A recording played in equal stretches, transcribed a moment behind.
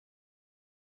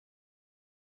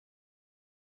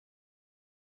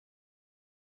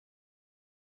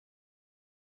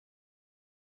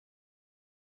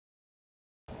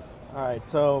All right,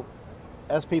 so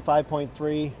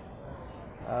SP-5.3,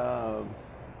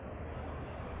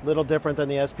 little different than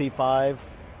the SP-5.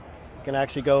 You can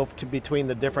actually go to between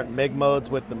the different MIG modes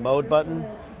with the mode button.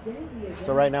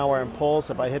 So right now we're in pulse.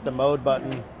 If I hit the mode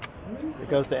button, it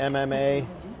goes to MMA,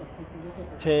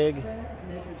 TIG,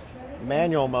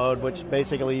 manual mode, which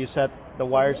basically you set the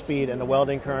wire speed and the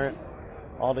welding current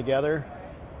all together.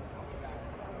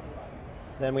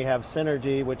 Then we have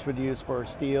synergy, which would use for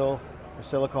steel or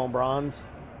silicone bronze,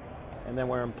 and then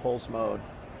we're in pulse mode.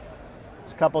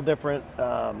 There's a couple different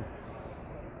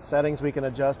settings we can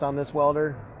adjust on this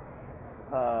welder.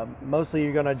 Mostly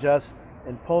you're going to adjust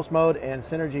in pulse mode and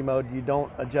synergy mode. You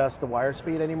don't adjust the wire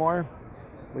speed anymore.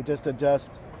 We just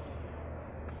adjust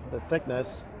the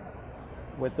thickness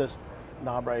with this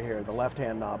knob right here, the left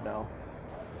hand knob now.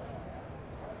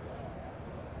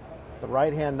 The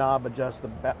right hand knob adjusts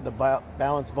the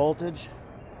balance voltage.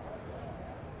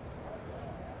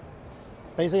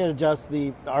 Basically it adjusts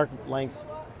the arc length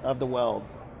of the weld.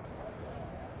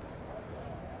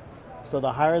 So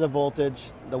the higher the voltage,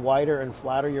 the wider and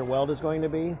flatter your weld is going to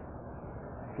be.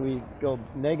 If we go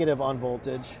negative on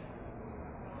voltage,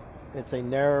 it's a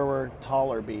narrower,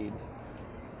 taller bead.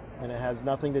 And it has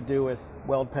nothing to do with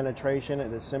weld penetration.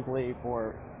 It is simply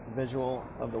for visual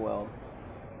of the weld.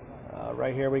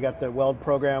 Right here we got the weld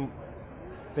program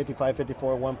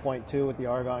 5554 1.2 with the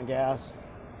argon gas.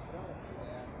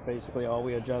 Basically all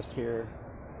we adjust here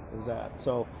is that.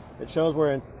 So it shows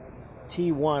we're in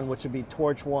T1, which would be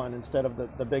torch 1 instead of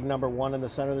the big number 1 in the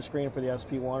center of the screen for the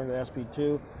SP1 or the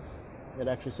SP2. It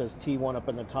actually says T1 up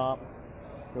in the top.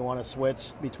 We want to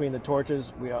switch between the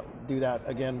torches. We do that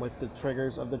again with the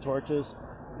triggers of the torches.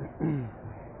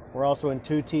 We're also in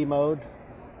 2T mode.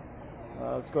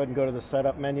 Let's go ahead and go to the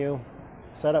setup menu.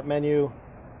 Setup menu,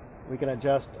 we can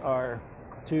adjust our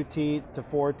 2T to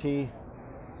 4T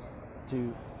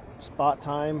to spot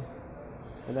time,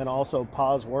 and then also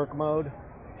pause work mode.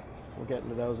 We'll get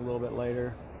into those a little bit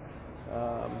later.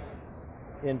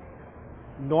 In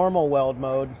normal weld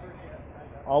mode,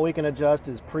 all we can adjust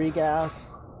is pre-gas,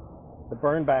 the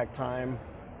burn back time,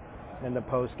 and the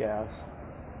post-gas.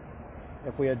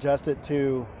 If we adjust it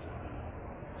to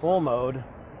full mode,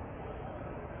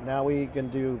 now we can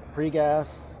do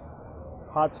pre-gas,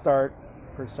 hot start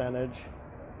percentage,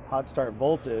 hot start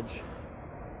voltage,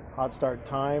 hot start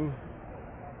time,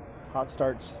 hot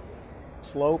start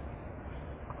slope,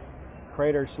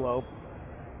 crater slope,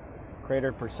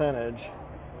 crater percentage,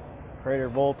 crater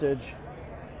voltage,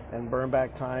 and burn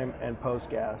back time and post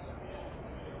gas.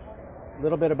 A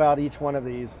little bit about each one of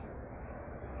these.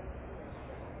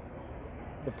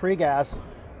 The pre-gas,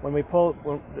 when we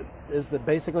pull, is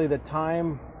basically the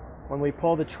time when we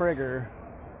pull the trigger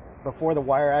before the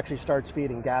wire actually starts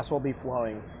feeding. Gas will be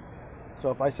flowing.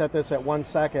 So if I set this at 1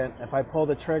 second, if I pull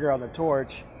the trigger on the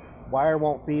torch, wire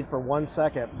won't feed for 1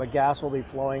 second, but gas will be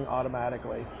flowing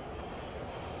automatically.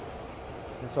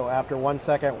 And so after 1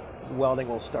 second, welding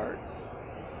will start.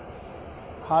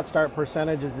 Hot start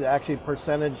percentage is actually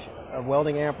percentage of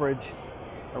welding amperage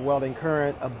or welding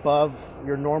current above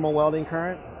your normal welding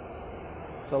current.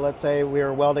 So let's say we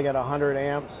are welding at 100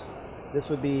 amps. This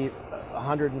would be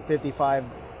 155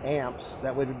 amps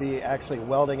that would be actually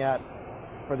welding at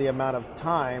for the amount of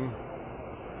time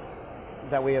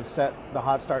that we have set the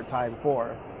hot start time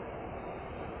for.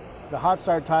 The hot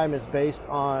start time is based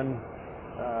on,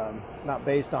 not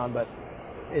based on, but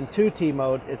in 2T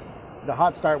mode, the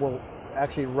hot start will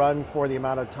actually run for the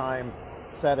amount of time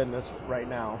set in this right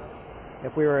now.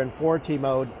 If we were in 4T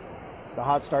mode, the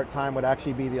hot start time would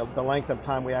actually be the length of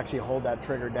time we actually hold that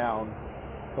trigger down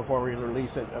before we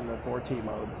release it in the 4T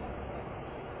mode.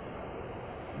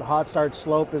 The hot start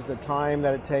slope is the time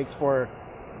that it takes for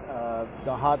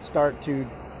the hot start to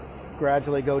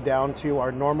gradually go down to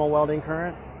our normal welding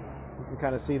current. You can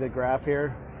kind of see the graph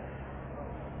here.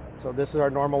 So this is our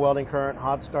normal welding current,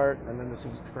 hot start, and then this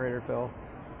is crater fill.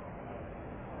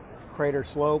 Crater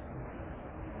slope.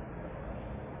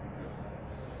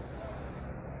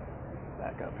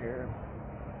 Back up here.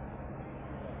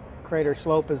 Crater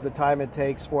slope is the time it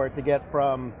takes for it to get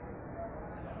from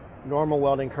normal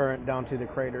welding current down to the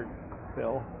crater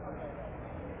fill.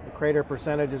 The crater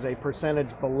percentage is a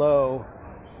percentage below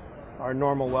our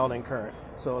normal welding current.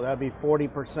 So that'd be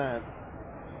 40%.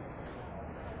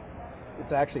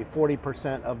 It's actually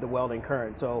 40% of the welding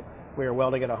current. So if we are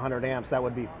welding at 100 amps, that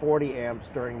would be 40 amps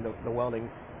during the welding,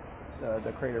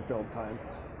 the crater fill time.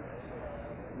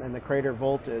 And the crater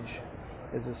voltage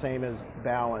is the same as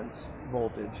balance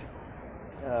voltage.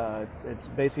 It's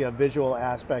basically a visual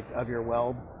aspect of your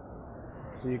weld.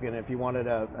 So you can, if you wanted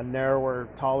a narrower,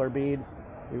 taller bead,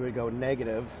 you would go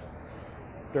negative.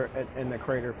 in the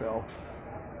crater fill.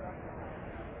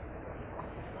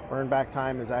 Burn back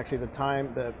time is actually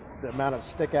the amount of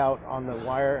stick out on the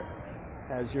wire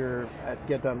as you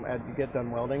get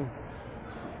done welding.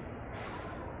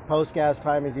 Post gas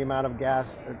time is the amount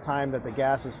of time that the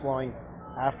gas is flowing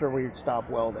after we stop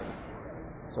welding.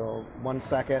 So 1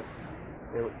 second,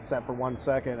 it's set for 1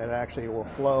 second, it actually will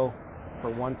flow for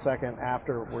 1 second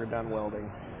after we're done welding.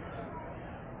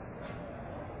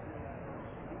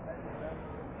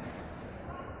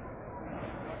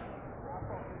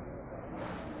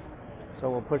 So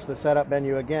we'll push the setup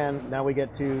menu again. Now we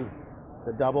get to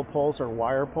the double pulse or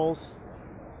wire pulse.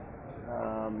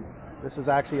 This is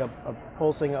actually a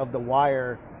pulsing of the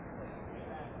wire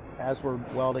as we're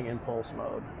welding in pulse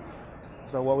mode.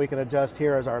 So what we can adjust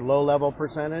here is our low level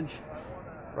percentage.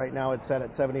 Right now it's set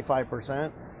at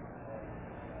 75%.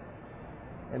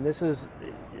 And this is,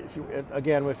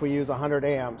 if we use 100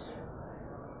 amps,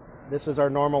 this is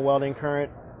our normal welding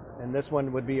current, and this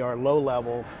one would be our low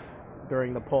level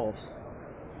during the pulse.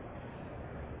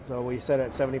 So we set it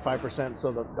at 75%,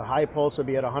 so the high pulse would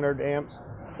be at 100 amps,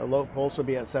 the low pulse would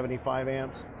be at 75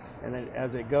 amps, and then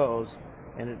as it goes,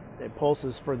 and it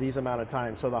pulses for these amount of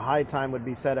time. So the high time would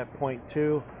be set at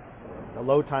 0.2, the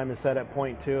low time is set at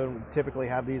 0.2, and we typically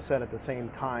have these set at the same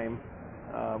time,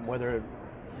 whether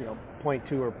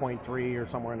 0.2 or 0.3 or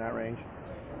somewhere in that range.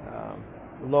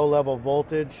 Low level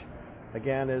voltage,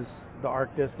 again, is the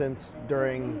arc distance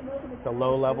during the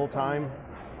low level time.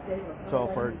 So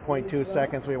for 0.2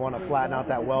 seconds, we want to flatten out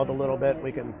that weld a little bit,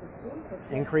 we can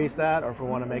increase that, or if we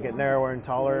want to make it narrower and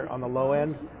taller on the low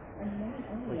end,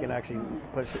 we can actually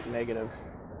push it negative.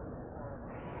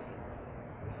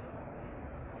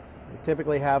 We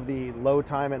typically have the low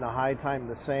time and the high time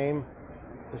the same,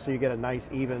 just so you get a nice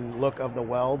even look of the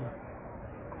weld,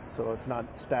 so it's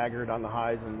not staggered on the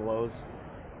highs and the lows.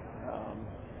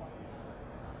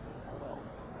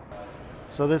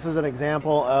 So this is an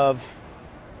example of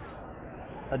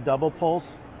a double pulse.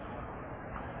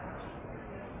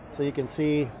 So you can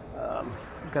see,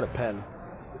 I've got a pen.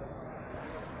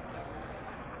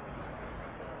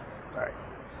 All right,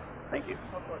 thank you.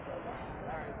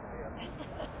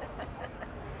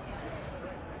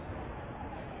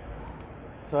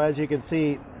 So as you can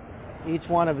see, each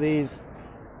one of these,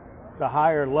 the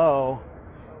high or low,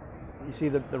 you see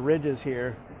the ridges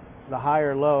here, the high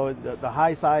or low, the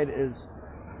high side is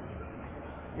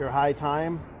your high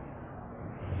time,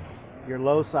 your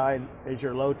low side is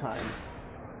your low time.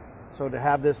 So to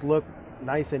have this look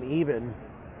nice and even,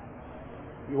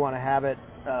 you want to have it,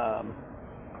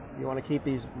 you want to keep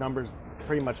these numbers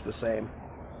pretty much the same.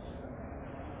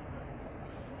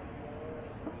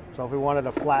 So if we wanted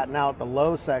to flatten out the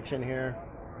low section here,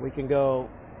 we can go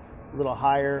a little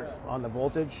higher on the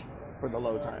voltage for the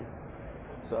low time.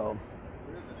 So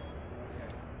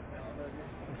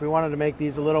if we wanted to make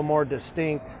these a little more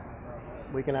distinct,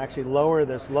 we can actually lower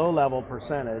this low level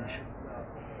percentage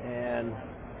and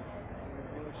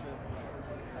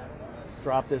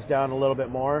drop this down a little bit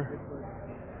more,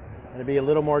 and it'd be a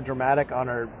little more dramatic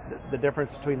on the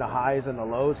difference between the highs and the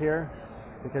lows here,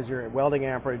 because your welding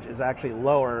amperage is actually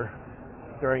lower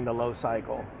during the low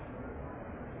cycle.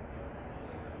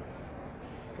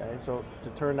 Okay, so to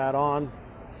turn that on,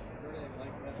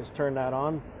 just turn that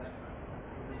on.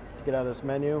 Let's get out of this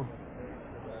menu.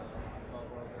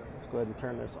 Let's go ahead and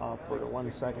turn this off for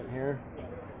 1 second here.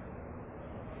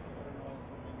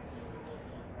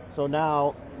 So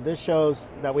now this shows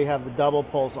that we have the double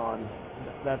pulse on,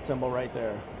 that symbol right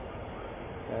there.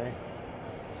 Okay,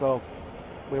 so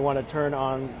if we want to turn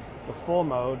on the full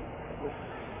mode,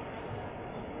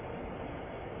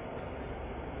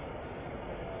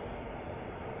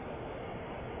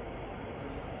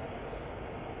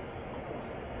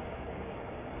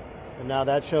 and now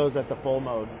that shows at the full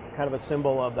mode, kind of a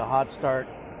symbol of the hot start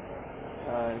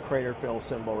and crater fill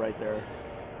symbol right there.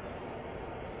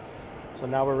 So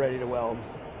now we're ready to weld.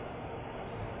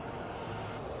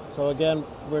 So again,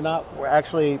 we're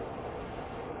actually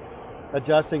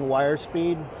adjusting wire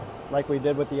speed like we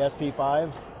did with the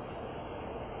SP-5.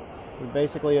 We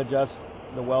basically adjust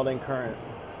the welding current,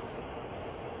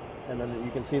 and then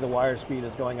you can see the wire speed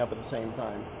is going up at the same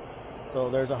time. So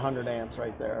there's 100 amps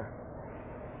right there.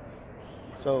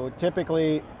 So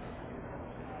typically,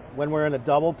 when we're in a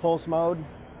double pulse mode,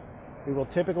 we will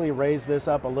typically raise this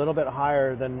up a little bit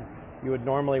higher than you would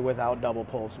normally without double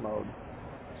pulse mode.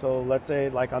 So let's say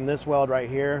like on this weld right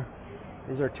here,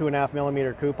 these are 2.5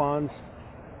 millimeter coupons.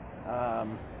 I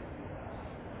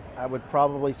would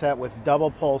probably set with double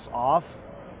pulse off.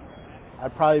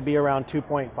 I'd probably be around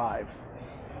 2.5.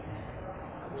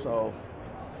 So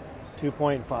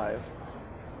 2.5.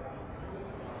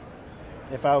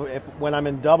 if when I'm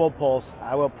in double pulse,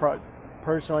 I will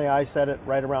personally I set it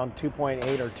right around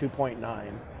 2.8 or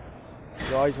 2.9.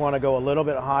 You always want to go a little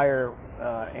bit higher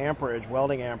amperage,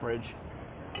 welding amperage,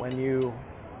 when you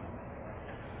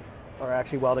are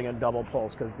actually welding in double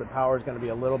pulse, because the power is going to be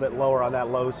a little bit lower on that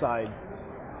low side.